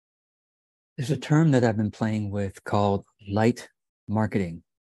There's a term that I've been playing with called light marketing.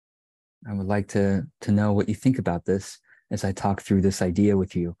 I would like to know what you think about this as I talk through this idea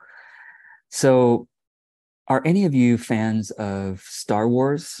with you. So, are any of you fans of Star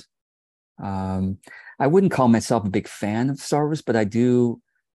Wars? Um, I wouldn't call myself a big fan of Star Wars, but I do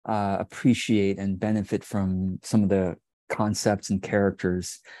appreciate and benefit from some of the concepts and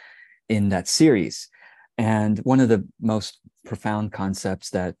characters in that series. And one of the most profound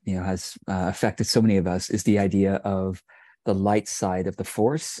concepts that has affected so many of us is the idea of the light side of the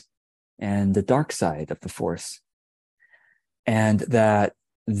Force and the dark side of the Force, and that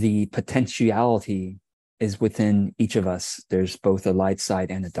the potentiality is within each of us. There's both a light side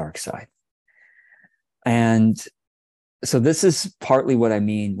and a dark side. And so this is partly what I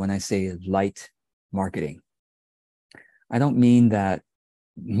mean when I say light marketing. I don't mean that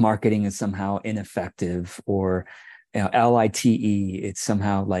marketing is somehow ineffective or LITE, it's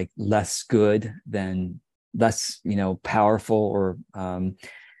somehow like less good than less, powerful or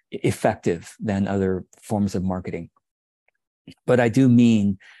effective than other forms of marketing. But I do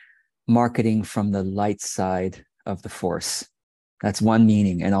mean marketing from the light side of the Force. That's one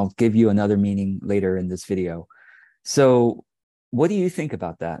meaning, and I'll give you another meaning later in this video. So what do you think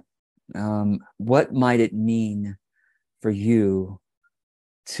about that? What might it mean for you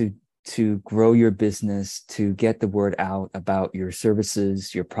to grow your business, to get the word out about your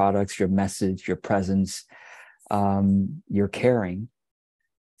services, your products, your message, your presence, your caring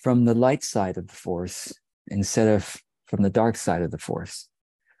from the light side of the Force instead of from the dark side of the Force?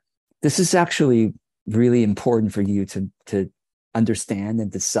 This is actually really important for you to understand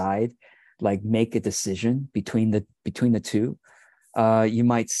and decide, like make a decision between the two. You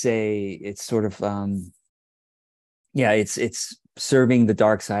might say it's sort of it's serving the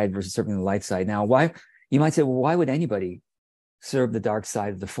dark side versus serving the light side. Now, why, you might say, well, why would anybody serve the dark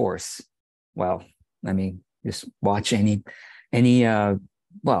side of the Force? Well, I mean, just watch any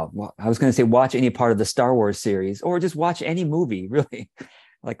well, I was going to say watch any part of the Star Wars series, or just watch any movie, really.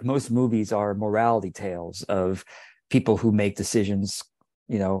 Like most movies are morality tales of people who make decisions,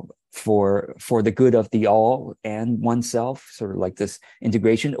 for the good of the all and oneself, sort of like this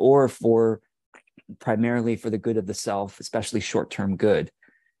integration, or for primarily for the good of the self, especially short-term good.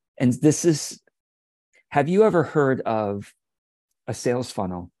 And this is, have you ever heard of a sales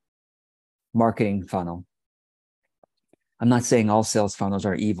funnel, marketing funnel? I'm not saying all sales funnels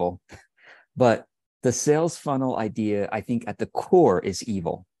are evil, but the sales funnel idea, I think at the core is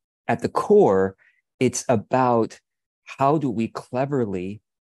evil. At the core, it's about how do we cleverly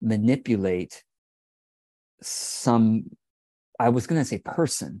manipulate some, I was going to say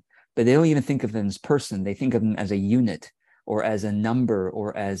person, but they don't even think of them as person. They think of them as a unit or as a number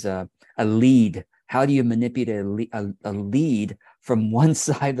or as a lead. How do you manipulate a lead from one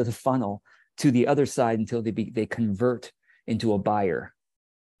side of the funnel to the other side until they convert into a buyer?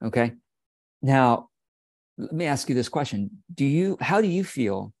 Okay. Now, let me ask you this question. How do you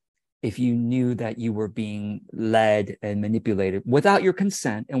feel if you knew that you were being led and manipulated without your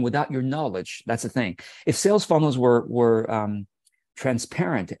consent and without your knowledge? That's the thing. If sales funnels were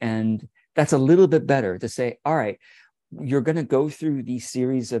transparent, and that's a little bit better to say, all right, you're going to go through these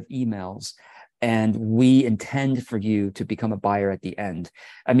series of emails and we intend for you to become a buyer at the end.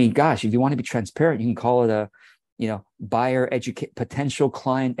 I mean, gosh, if you want to be transparent, you can call it a potential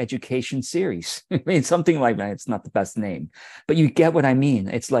client education series. I mean, something like that. It's not the best name, but you get what I mean.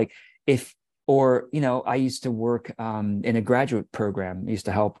 It's like I used to work in a graduate program. I used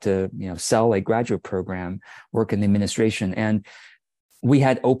to help to, sell a graduate program, work in the administration. And we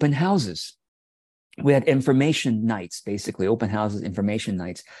had open houses. We had information nights, basically open houses, information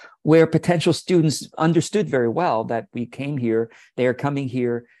nights, where potential students understood very well that we came here, they are coming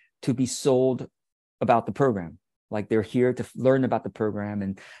here to be sold about the program. Like they're here to learn about the program,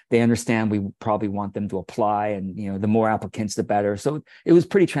 and they understand we probably want them to apply, and the more applicants, the better. So it was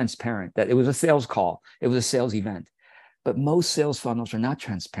pretty transparent that it was a sales call. It was a sales event. But most sales funnels are not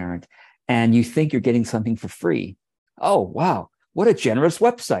transparent, and you think you're getting something for free. Oh, wow, what a generous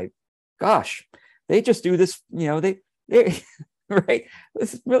website. Gosh, they just do this, they right?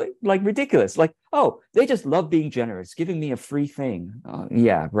 This is really like ridiculous. Like, oh, they just love being generous, giving me a free thing.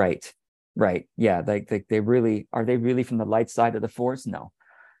 Yeah, right. Right. Yeah. They really, are they really from the light side of the Force? No.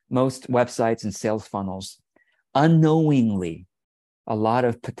 Most websites and sales funnels, unknowingly, a lot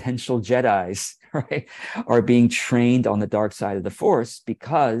of potential Jedis, right, are being trained on the dark side of the Force,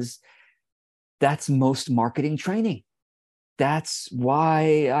 because that's most marketing training. That's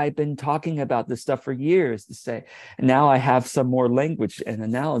why I've been talking about this stuff for years, to say, now I have some more language and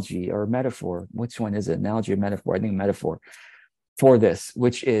analogy or metaphor. Which one is it? Analogy or metaphor? I think metaphor for this,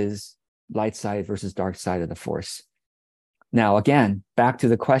 which is light side versus dark side of the force. Now, again, back to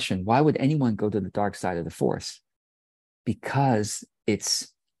the question, why would anyone go to the dark side of the force? Because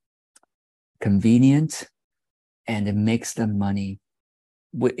it's convenient and it makes them money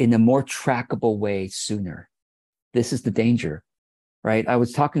in a more trackable way sooner. This is the danger, right? I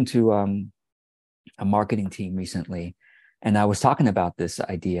was talking to a marketing team recently, and I was talking about this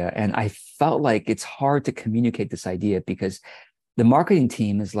idea, and I felt like it's hard to communicate this idea because the marketing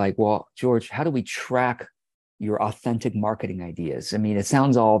team is like, well, George, how do we track your authentic marketing ideas? I mean, it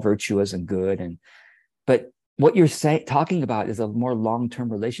sounds all virtuous and good, but what you're talking about is a more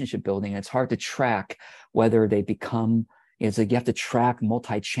long-term relationship building. It's hard to track whether they become, it's like you have to track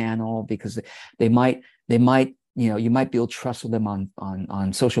multi-channel because they might, you might build trust with them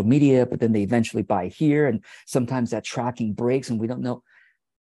on social media, but then they eventually buy here. And sometimes that tracking breaks and we don't know.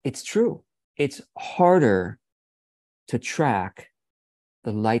 It's true. It's harder to track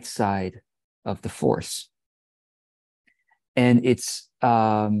the light side of the force. And it's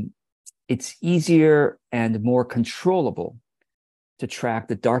easier and more controllable to track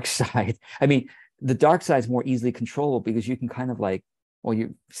the dark side. I mean, the dark side is more easily controllable because you can kind of like, well,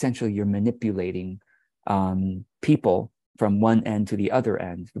 you're manipulating people from one end to the other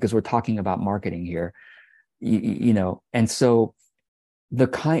end because we're talking about marketing here, you know. And so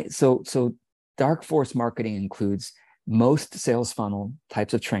so dark force marketing includes most sales funnel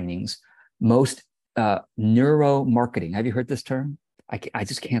types of trainings, most neuro marketing. Have you heard this term? I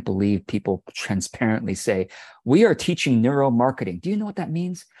just can't believe people transparently say, we are teaching neuro marketing. Do you know what that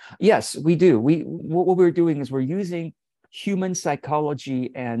means? Yes, we do. What we're doing is we're using human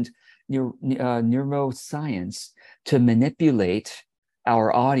psychology and neuroscience to manipulate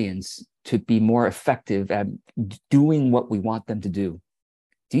our audience to be more effective at doing what we want them to do.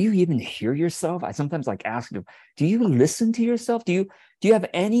 Do you even hear yourself? I sometimes like ask them, do you listen to yourself? Do you have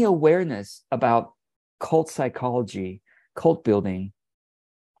any awareness about cult psychology, cult building?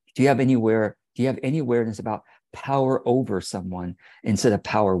 Do you have any awareness about power over someone instead of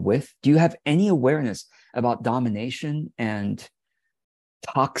power with? Do you have any awareness about domination and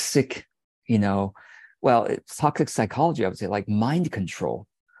toxic, it's toxic psychology, I would say, like mind control?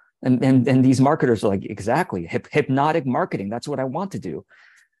 And these marketers are like, exactly, hypnotic marketing. That's what I want to do.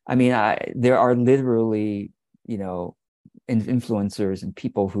 I mean, there are literally, influencers and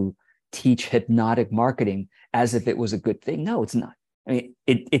people who teach hypnotic marketing as if it was a good thing. No, it's not. I mean,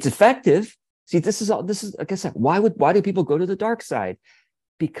 it's effective. See, this is like I said, why do people go to the dark side?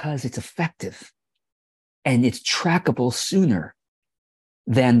 Because it's effective and it's trackable sooner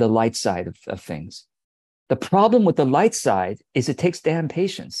than the light side of things. The problem with the light side is it takes damn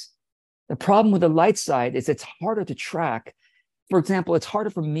patience. The problem with the light side is it's harder to track. For example, it's harder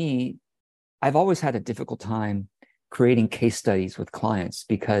for me. I've always had a difficult time creating case studies with clients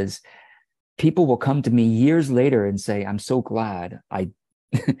because people will come to me years later and say, I'm so glad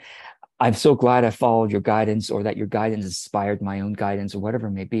I'm so glad I followed your guidance, or that your guidance inspired my own guidance, or whatever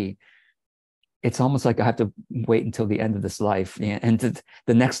it may be. It's almost like I have to wait until the end of this life and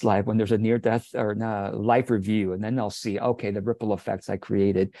the next life when there's a near death or life review. And then I'll see, okay, the ripple effects I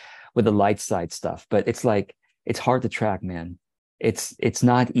created with the light side stuff. But it's like, it's hard to track, man. It's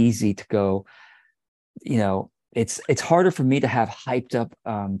not easy to go, it's harder for me to have hyped up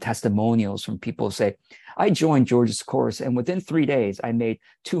testimonials from people who say, I joined George's course and within 3 days I made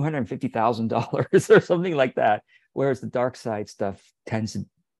 $250,000 or something like that. Whereas the dark side stuff tends to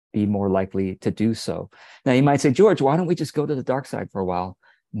be more likely to do so. Now you might say, George, why don't we just go to the dark side for a while,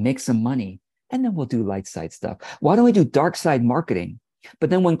 make some money, and then we'll do light side stuff? Why don't we do dark side marketing? But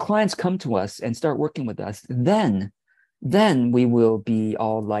then when clients come to us and start working with us, then we will be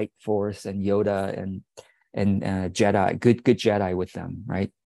all light force and Yoda and Jedi, good Jedi with them,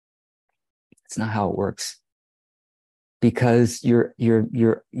 right? It's not how it works, because you're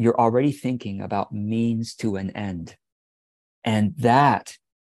already thinking about means to an end, and that,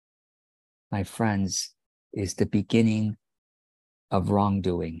 my friends, is the beginning of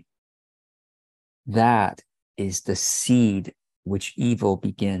wrongdoing. That is the seed which evil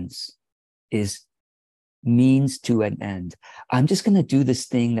begins, is means to an end. I'm just going to do this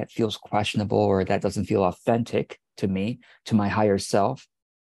thing that feels questionable or that doesn't feel authentic to me, to my higher self,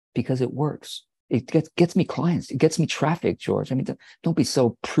 because it works. It gets me clients. It gets me traffic, George. I mean, don't be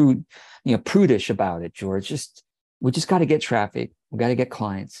so prudish about it, George. We just got to get traffic. We got to get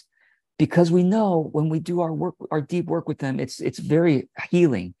clients, because we know when we do our work, our deep work with them, it's very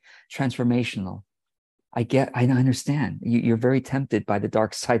healing, transformational. I understand. You're very tempted by the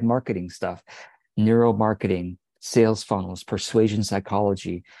dark side marketing stuff. Neuro marketing, sales funnels, persuasion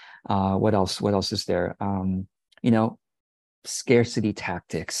psychology. What else is there? Scarcity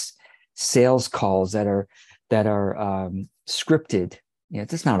tactics, sales calls that are scripted.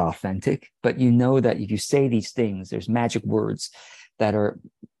 It's not authentic, but you know that if you say these things, there's magic words that are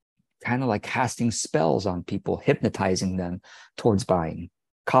kind of like casting spells on people, hypnotizing them towards buying.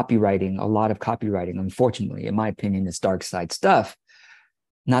 Copywriting, a lot of copywriting, unfortunately, in my opinion, is dark side stuff.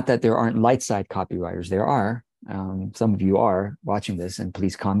 Not that there aren't light side copywriters, there are. Some of you are watching this, and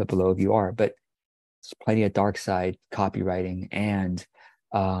please comment below if you are, but there's plenty of dark side copywriting and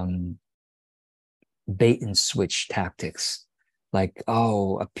bait and switch tactics. Like,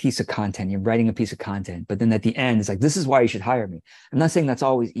 oh, a piece of content, you're writing a piece of content, but then at the end, it's like, this is why you should hire me. I'm not saying that's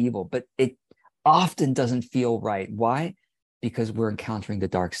always evil, but it often doesn't feel right. Why? Because we're encountering the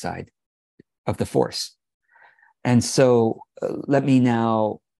dark side of the force. And so let me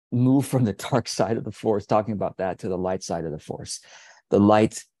now move from the dark side of the force, talking about that, to the light side of the force, the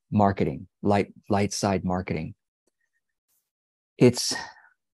light marketing, light side marketing. It's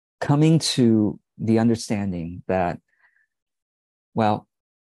coming to the understanding that, well,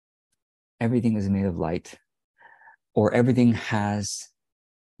 everything is made of light, or everything has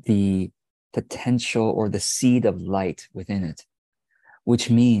the potential or the seed of light within it, which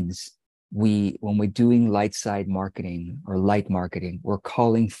means when we're doing light side marketing or light marketing, we're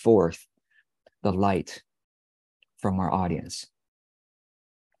calling forth the light from our audience.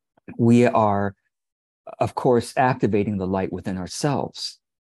 We are, of course, activating the light within ourselves,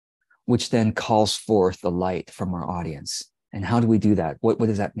 which then calls forth the light from our audience. And how do we do that? What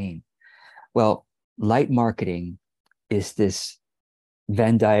does that mean? Well, light marketing is this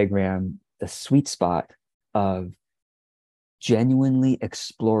Venn diagram, the sweet spot of genuinely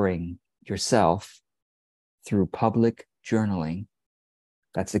exploring yourself through public journaling.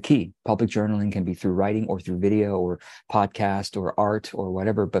 That's the key. Public journaling can be through writing or through video or podcast or art or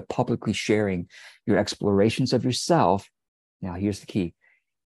whatever, but publicly sharing your explorations of yourself. Now, here's the key: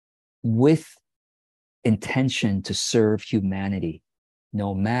 with intention to serve humanity,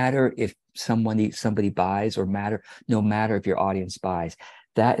 no matter if somebody buys, or no matter if your audience buys.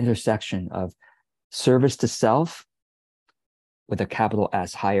 That intersection of service to self with a capital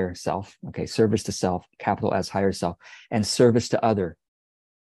S, higher self, okay, service to self, capital S, higher self, and service to other.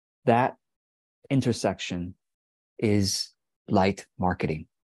 That intersection is light marketing.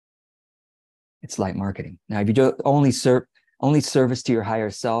 It's light marketing. Now, if you do only service to your higher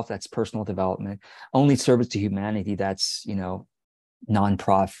self, that's personal development. Only service to humanity, that's,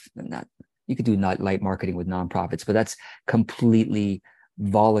 nonprofit. You could do light marketing with nonprofits, but that's completely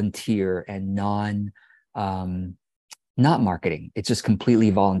volunteer and not marketing. It's just completely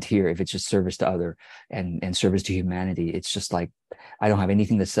volunteer. If it's just service to other and service to humanity, it's just like, I don't have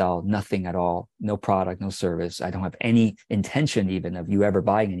anything to sell, nothing at all, no product, no service. I don't have any intention even of you ever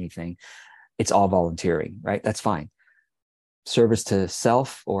buying anything. It's all volunteering, right? That's fine. Service to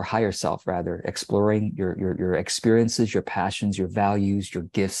self, or higher self rather, exploring your experiences, your passions, your values, your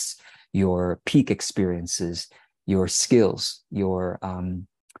gifts, your peak experiences, your skills, your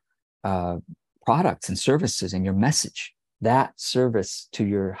products and services, and your message. That service to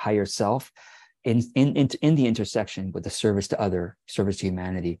your higher self in the intersection with the service to other, service to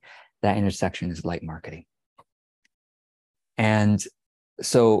humanity, that intersection is light marketing. And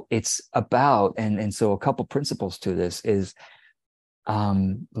so it's about, and so a couple principles to this is,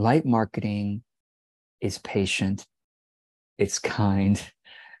 light marketing is patient, it's kind,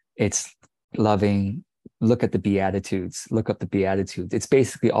 it's loving. Look at the Beatitudes, look up the Beatitudes. It's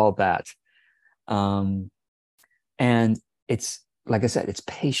basically all that. And it's, like I said, it's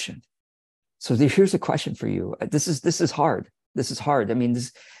patient. So here's a question for you. This is hard. This is hard. I mean,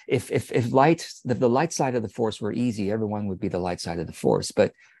 if the light side of the force were easy, everyone would be the light side of the force.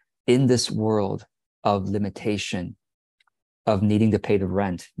 But in this world of limitation, of needing to pay the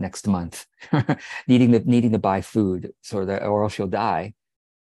rent next month, needing to buy food or else you'll die,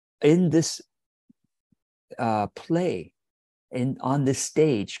 in this play, on this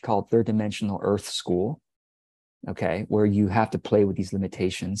stage called Third Dimensional Earth School, okay, where you have to play with these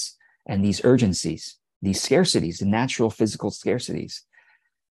limitations and these urgencies, these scarcities, the natural physical scarcities,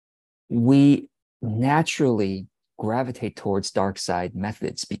 we naturally gravitate towards dark side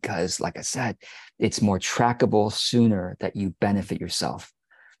methods because, like I said, it's more trackable sooner that you benefit yourself,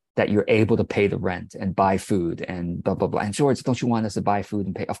 that you're able to pay the rent and buy food and blah, blah, blah. And George, don't you want us to buy food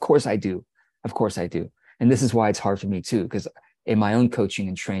and pay? Of course I do. Of course I do. And this is why it's hard for me too, because in my own coaching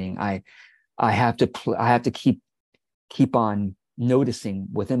and training, I have to keep on noticing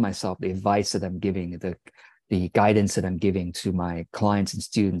within myself the advice that I'm giving, the guidance that I'm giving to my clients and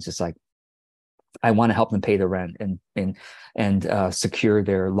students. It's like, I want to help them pay the rent and secure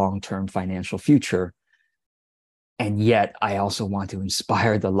their long-term financial future. And yet I also want to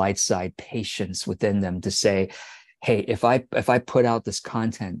inspire the light side patience within them to say, hey, if I put out this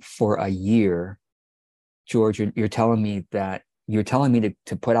content for a year, George, you're telling me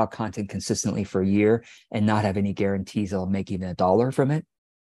to put out content consistently for a year and not have any guarantees I'll make even $1 from it?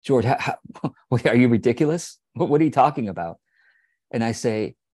 George, are you ridiculous? What are you talking about? And I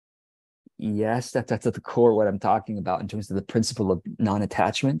say, yes, that's at the core of what I'm talking about in terms of the principle of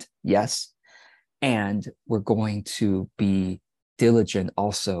non-attachment. Yes. And we're going to be diligent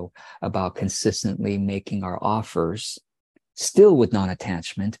also about consistently making our offers still with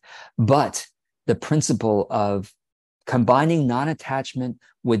non-attachment, but the principle of combining non-attachment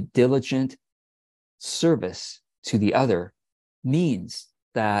with diligent service to the other means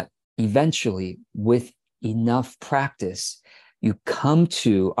that eventually, with enough practice, you come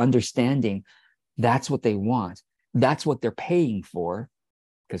to understanding that's what they want. That's what they're paying for,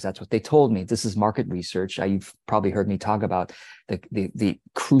 because that's what they told me. This is market research. You've probably heard me talk about the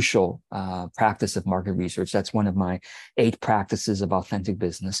crucial practice of market research. That's one of my 8 practices of authentic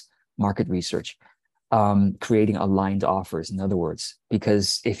business, market research. Creating aligned offers, in other words,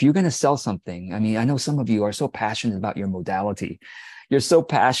 because if you're going to sell something, I mean, I know some of you are so passionate about your modality. You're so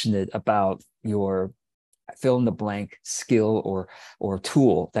passionate about your fill in the blank skill or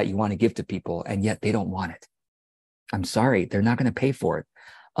tool that you want to give to people, and yet they don't want it. I'm sorry, they're not going to pay for it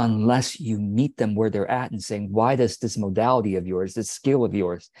unless you meet them where they're at and saying, why does this modality of yours, this skill of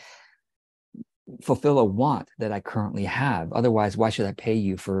yours, fulfill a want that I currently have? Otherwise, why should I pay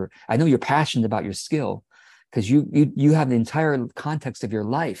you for? I know you're passionate about your skill because you have the entire context of your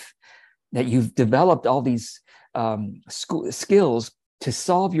life that you've developed all these skills to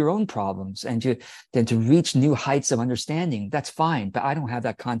solve your own problems and to reach new heights of understanding. That's fine, but I don't have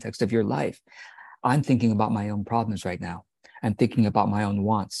that context of your life. I'm thinking about my own problems right now. I'm thinking about my own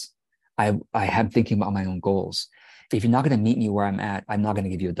wants. I am thinking about my own goals. If you're not going to meet me where I'm at, I'm not going to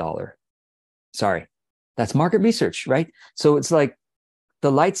give you $1. Sorry. That's market research, right? So it's like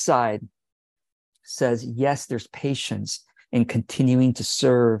the light side says, yes, there's patience in continuing to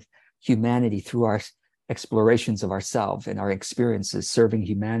serve humanity through our explorations of ourselves and our experiences serving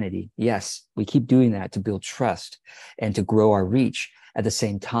humanity. Yes, we keep doing that to build trust and to grow our reach. At the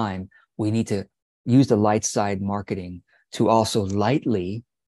same time, we need to use the light side marketing to also lightly,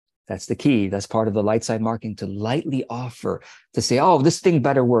 that's the key, that's part of the light side marketing, to lightly offer, to say, oh, this thing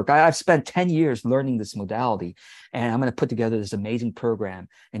better work. I've spent 10 years learning this modality, and I'm going to put together this amazing program.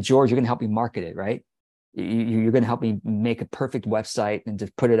 And George, you're going to help me market it, right? You're going to help me make a perfect website and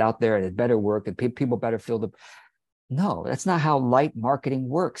just put it out there, and it better work, and people better feel the... No, that's not how light marketing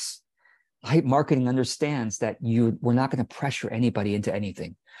works. Light marketing understands that we're not going to pressure anybody into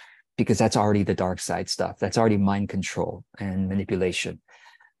anything, because that's already the dark side stuff. That's already mind control and manipulation.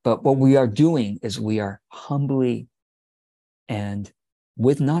 But what we are doing is we are humbly and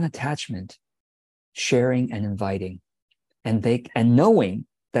with non-attachment sharing and inviting, and knowing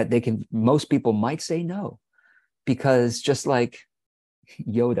that most people might say no, because just like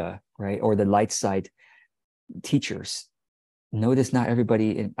Yoda, right, or the light side teachers, notice not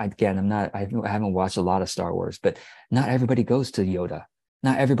everybody. Again, I haven't watched a lot of Star Wars, but not everybody goes to Yoda.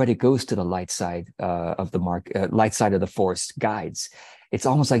 Not everybody goes to the light side of the light side of the Force guides. It's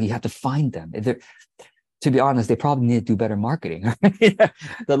almost like you have to find them. To be honest, they probably need to do better marketing.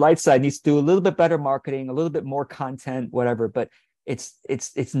 The light side needs to do a little bit better marketing, a little bit more content, whatever. But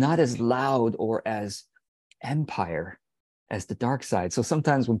it's not as loud or as empire as the dark side. So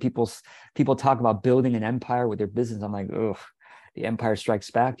sometimes when people talk about building an empire with their business, I'm like, oh, the Empire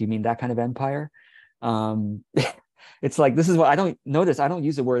Strikes Back. Do you mean that kind of empire? It's like, this is what I don't notice. I don't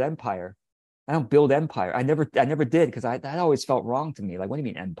use the word empire. I don't build empire. I never did, because that always felt wrong to me. Like, what do you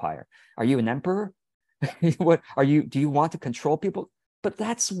mean empire? Are you an emperor? What are you? Do you want to control people? But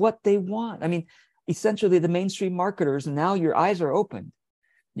that's what they want. I mean, essentially, the mainstream marketers, now your eyes are opened.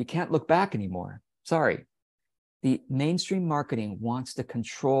 You can't look back anymore. Sorry. The mainstream marketing wants to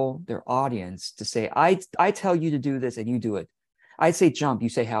control their audience to say, I tell you to do this and you do it. I say jump, you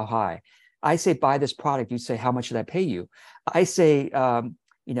say how high. I say buy this product, you say how much should I pay you? I say,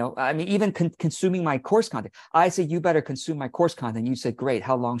 even consuming my course content. I say you better consume my course content. You say, great,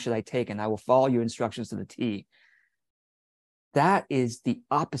 how long should I take? And I will follow your instructions to the T. That is the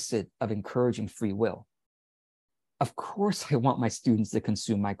opposite of encouraging free will. Of course, I want my students to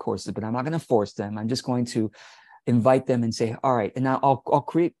consume my courses, but I'm not going to force them. I'm just going to invite them and say, all right, and now I'll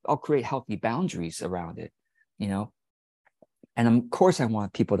create healthy boundaries around it, And of course, I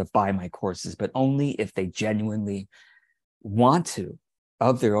want people to buy my courses, but only if they genuinely want to,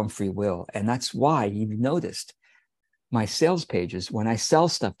 of their own free will. And that's why you've noticed my sales pages, when I sell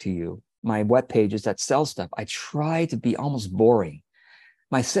stuff to you, my web pages that sell stuff, I try to be almost boring.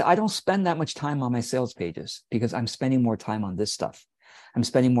 I don't spend that much time on my sales pages because I'm spending more time on this stuff. I'm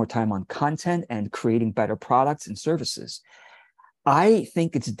spending more time on content and creating better products and services. I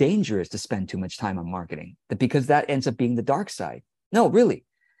think it's dangerous to spend too much time on marketing because that ends up being the dark side. No, really,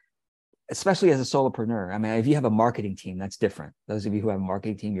 especially as a solopreneur. I mean, if you have a marketing team, that's different. Those of you who have a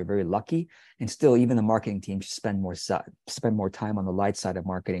marketing team, you're very lucky. And still, even the marketing team should spend more time on the light side of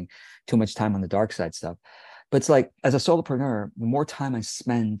marketing, too much time on the dark side stuff. But it's like, as a solopreneur, the more time I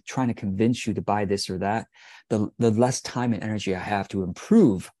spend trying to convince you to buy this or that, the less time and energy I have to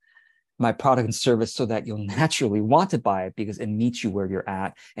improve my product and service so that you'll naturally want to buy it because it meets you where you're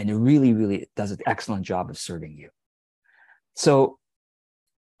at and it really, really does an excellent job of serving you. So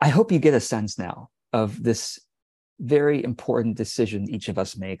I hope you get a sense now of this very important decision each of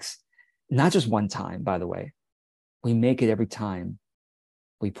us makes, not just one time, by the way. We make it every time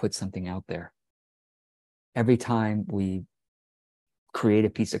we put something out there. Every time we create a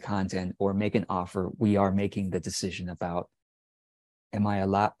piece of content or make an offer, we are making the decision about, am I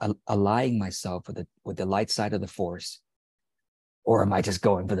allying myself with the light side of the force, or am I just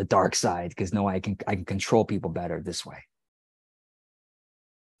going for the dark side because no, I can control people better this way?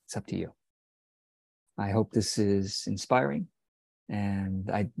 It's up to you. I hope this is inspiring, and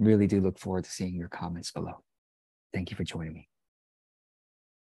I really do look forward to seeing your comments below. Thank you for joining me.